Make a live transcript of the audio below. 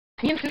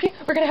Me and Susie,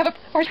 we're gonna have a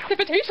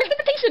precipitation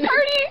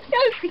party!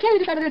 Yes, we can't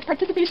decide whether it's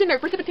participation or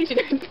precipitation.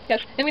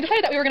 Yes, and we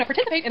decided that we were gonna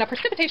participate in a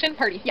precipitation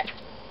party. Yes.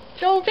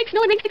 So, fake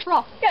snow and make sticks for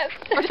all. Yes.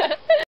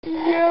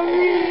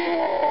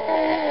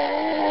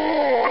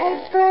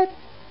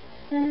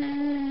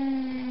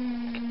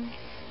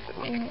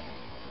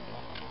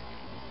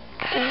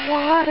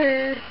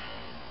 Water.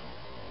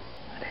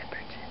 What a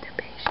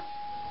precipitation.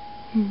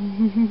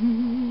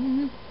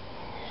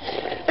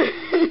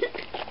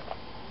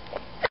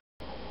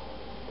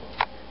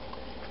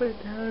 Put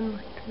it down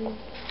like this.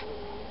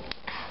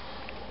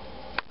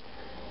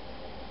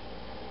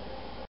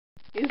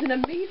 Is an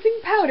amazing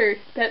powder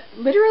that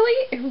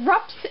literally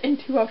erupts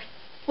into a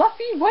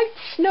fluffy white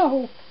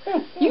snow.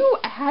 You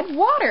add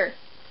water.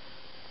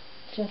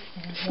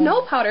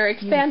 Snow powder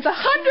expands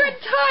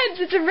 100 times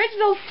its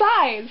original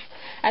size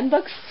and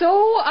looks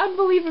so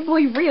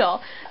unbelievably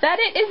real that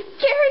it is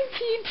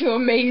guaranteed to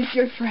amaze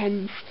your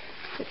friends.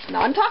 It's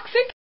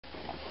non-toxic.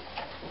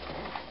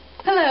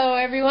 Hello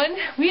everyone,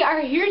 we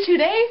are here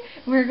today.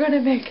 We're going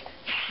to make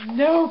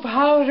snow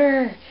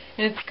powder.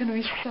 And it's going to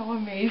be so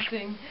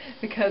amazing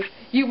because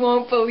you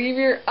won't believe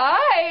your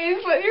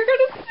eyes what you're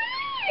going to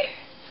see.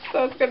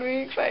 So it's going to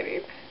be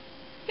exciting.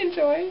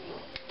 Enjoy.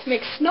 To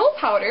make snow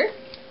powder,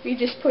 we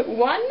just put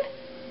 1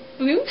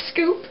 blue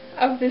scoop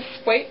of this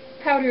white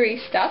powdery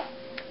stuff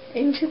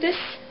into this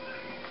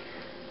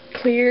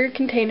clear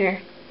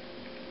container.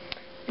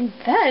 And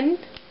then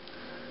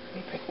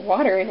we put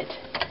water in it.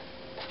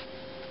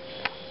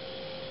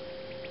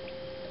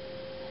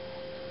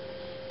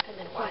 And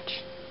then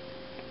watch.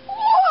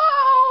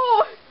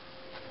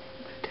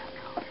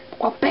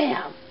 Well,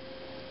 bam!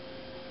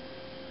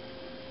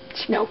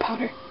 Snow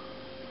powder.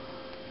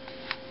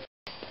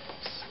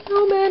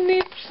 Snowman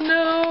needs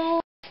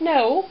snow.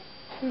 Snow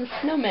from the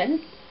snowmen.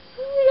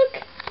 Oh,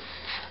 look.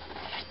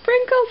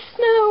 Sprinkle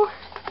snow.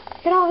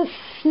 Look at all the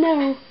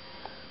snow.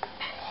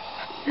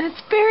 And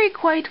it's very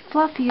quite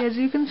fluffy, as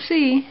you can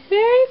see.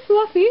 Very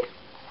fluffy.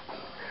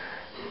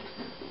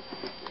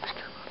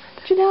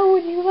 But you know,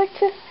 when you like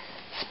to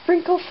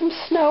sprinkle some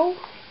snow.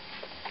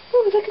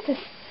 Oh, look at this.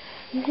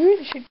 You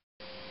really should.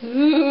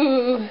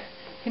 Ooh,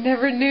 I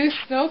never knew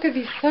snow could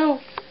be so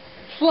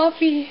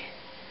fluffy.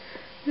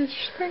 Just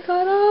sprinkle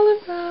it all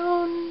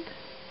around.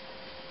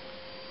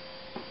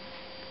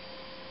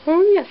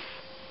 Oh yes.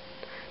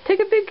 Take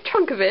a big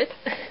chunk of it.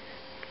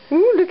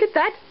 Ooh, look at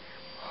that.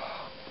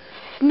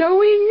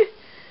 Snowing.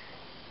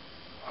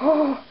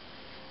 Oh.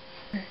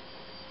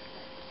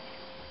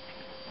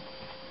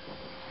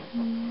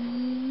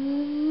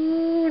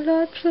 Ooh,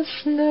 lots of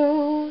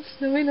snow.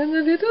 Snowing on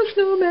the little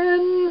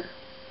snowman.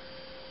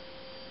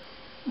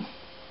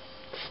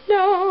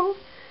 Snow,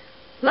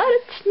 let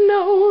it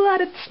snow,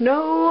 let it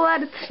snow,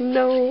 let it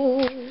snow.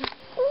 Whoa,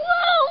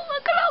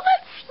 look at all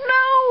that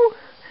snow!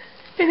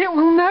 And it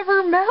will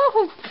never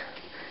melt.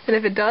 And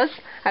if it does,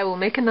 I will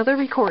make another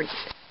recording.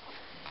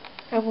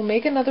 I will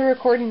make another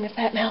recording if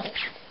that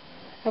melts.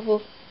 I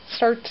will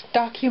start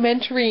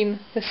documenting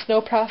the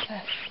snow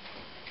process.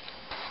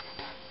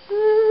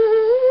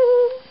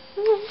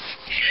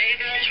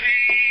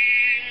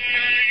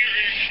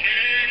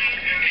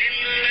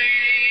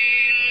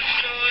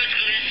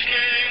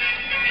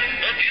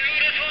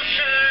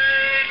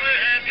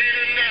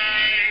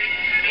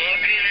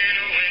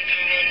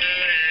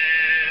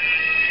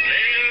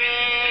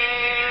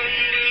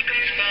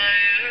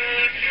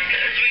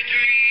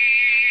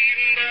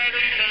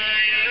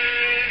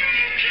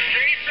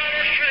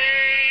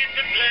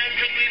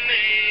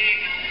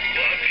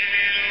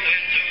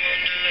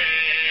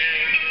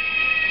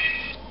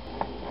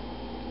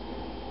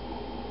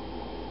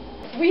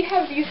 We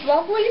have these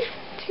lovely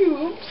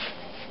tubes,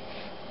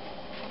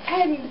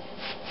 and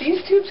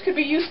these tubes could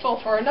be useful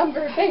for a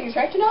number of things,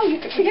 right? You know, we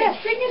could sing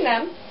in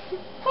them,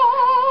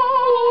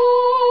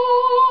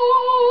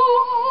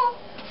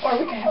 or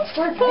we could have a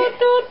sword play.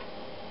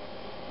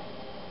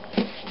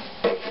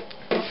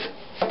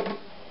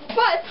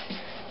 But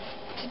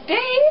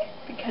today,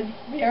 because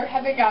we are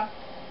having a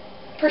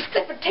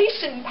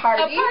precipitation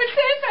party, we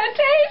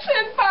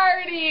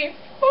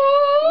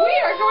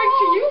are going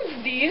to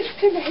use these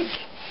to make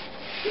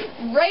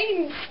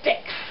rain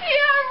sticks.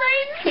 Yeah,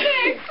 rain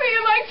sticks. So you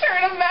like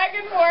turn them back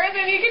and forth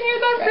and you can hear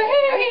them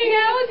banging. Right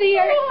now they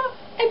are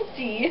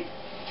empty,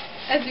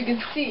 as you can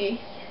see.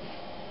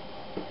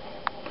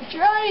 We're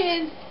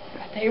trying,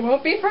 but they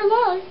won't be for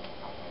long.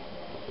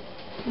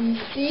 You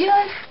see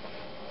us?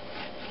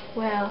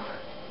 Well,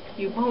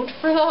 you won't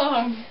for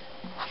long.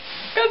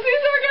 Because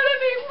these are going to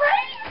be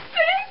rain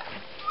sticks.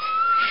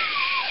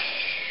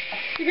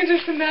 You can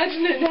just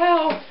imagine it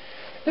now.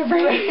 The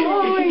rain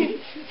falling.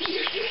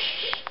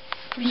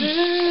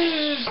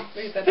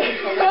 Wait, that doesn't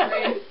call that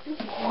rain.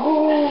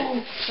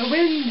 Oh, the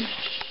wind.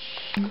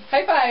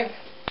 High five.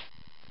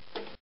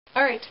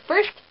 Alright,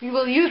 first we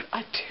will use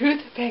a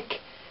toothpick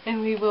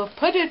and we will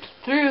put it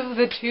through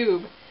the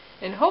tube.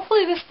 And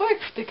hopefully this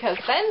works because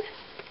then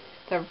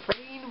the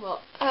rain will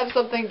have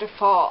something to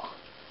fall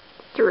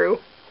through.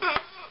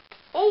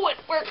 Oh, it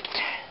worked.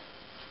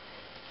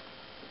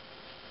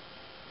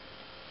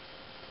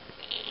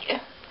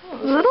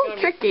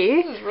 little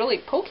tricky. This is really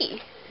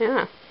pokey.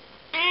 Yeah.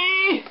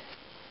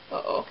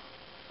 Uh-oh.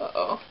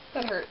 Uh-oh.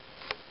 That hurt.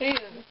 I need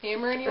a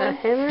hammer, anyone? A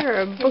hammer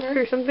or a book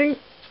or something?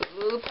 A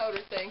little powder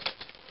thing.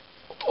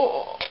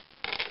 Oh.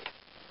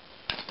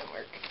 Doesn't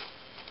work.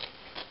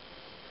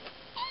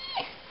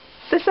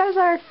 This is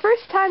our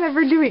first time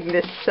ever doing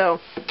this, so.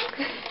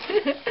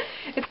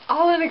 It's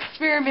all an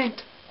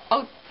experiment.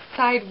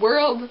 Outside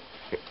world.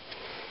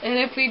 And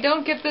if we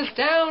don't get this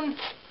down,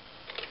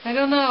 I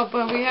don't know,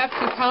 but we have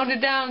to pound it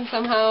down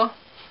somehow.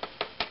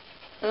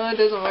 Oh, it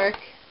doesn't work.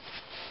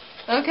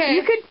 Okay.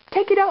 You could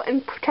take it out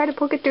and try to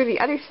poke it through the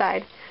other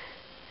side.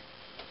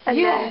 And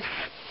yes.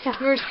 Then, yeah.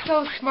 You're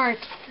so smart.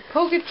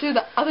 Poke it to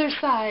the other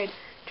side.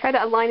 Try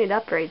to align it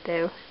up right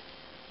though.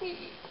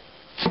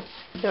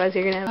 Otherwise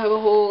you're gonna I have a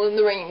hole in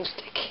the range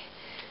stick.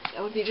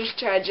 That would be just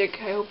tragic.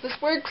 I hope this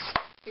works.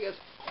 Because,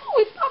 oh,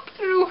 it's up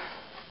through.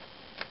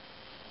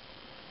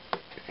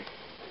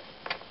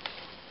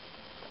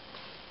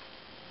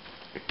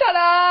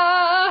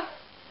 Ta-da!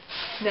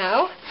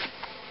 Now,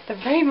 the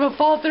rain will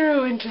fall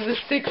through into the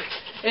sticks,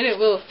 and it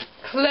will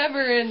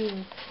clever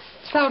and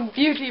sound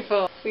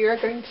beautiful. We are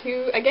going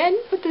to, again,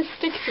 put this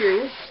stick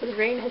through, so the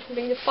rain has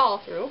something to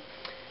fall through.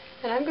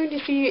 And I'm going to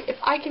see if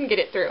I can get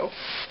it through.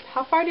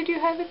 How far did you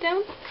have it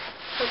down?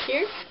 Like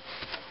here?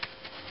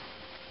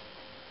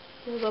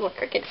 There's a little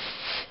cricket.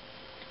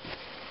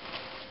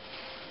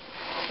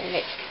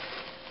 Alright.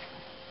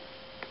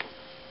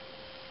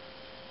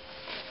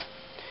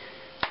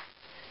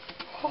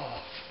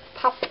 Oh,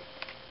 pop.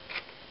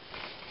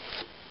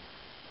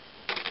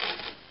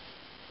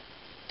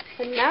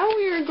 And now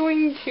we are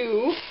going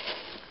to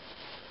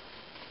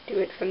do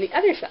it from the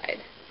other side.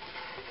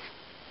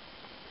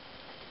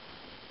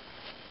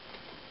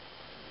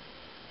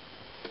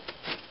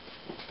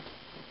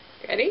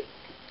 Ready?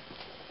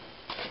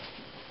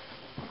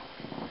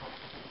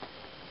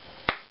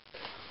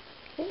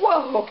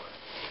 Whoa!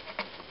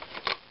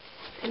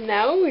 And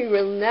now we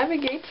will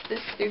navigate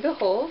this through the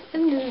hole,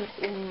 and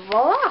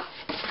voila!